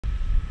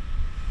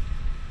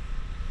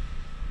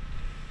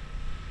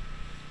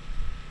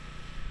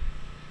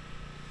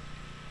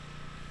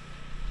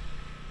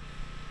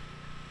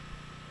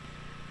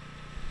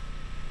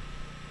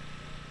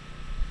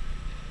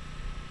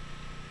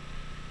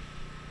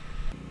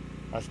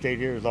I stayed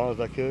here as long as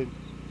I could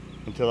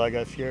until I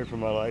got scared for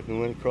my life and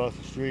went across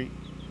the street.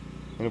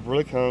 And a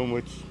brick home,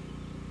 which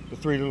the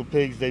 3 little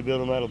pigs, they built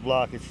them out of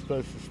block. It's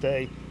supposed to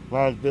stay.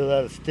 Mine's built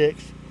out of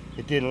sticks.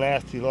 It didn't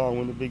last too long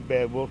when the big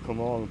bad wolf come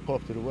along and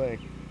puffed it away.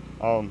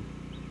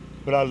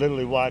 But I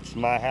literally watched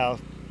my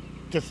house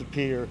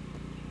disappear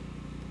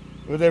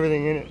with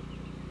everything in it.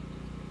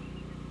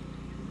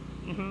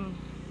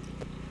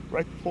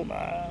 Right before my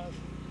eyes.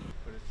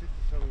 But at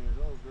 60-something years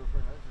old,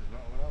 girlfriend, this is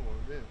not what I want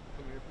to do.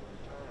 Come here for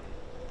retirement,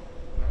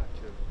 not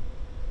to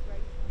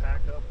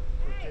pack up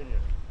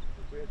Virginia.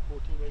 We had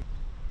 14 acres.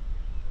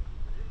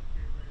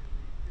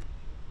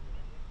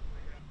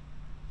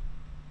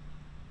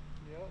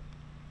 Yep.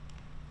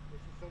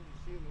 This is something you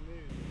see in the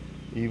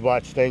news. You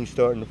watch things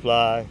starting to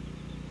fly.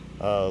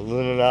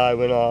 Luna and I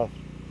went off.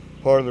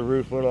 Part of the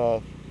roof went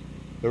off.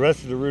 The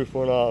rest of the roof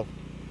went off.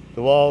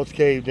 The walls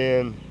caved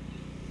in.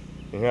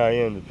 And here I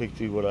am to pick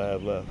through what I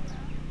have left.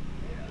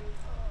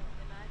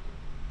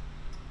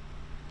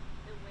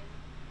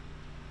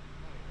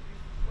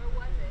 Where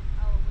was it?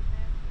 Oh, was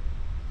that?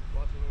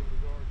 Watching over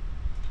the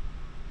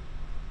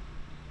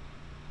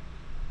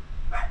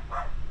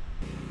garden.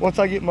 Once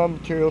I get my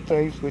material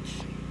things, which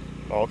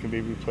all can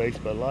be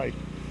replaced by life,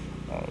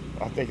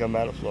 I think I'm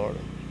out of Florida.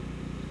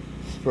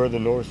 It's further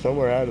north,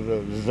 somewhere out of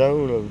the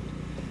zone of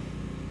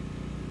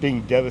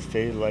being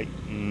devastated like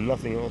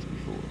nothing else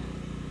before.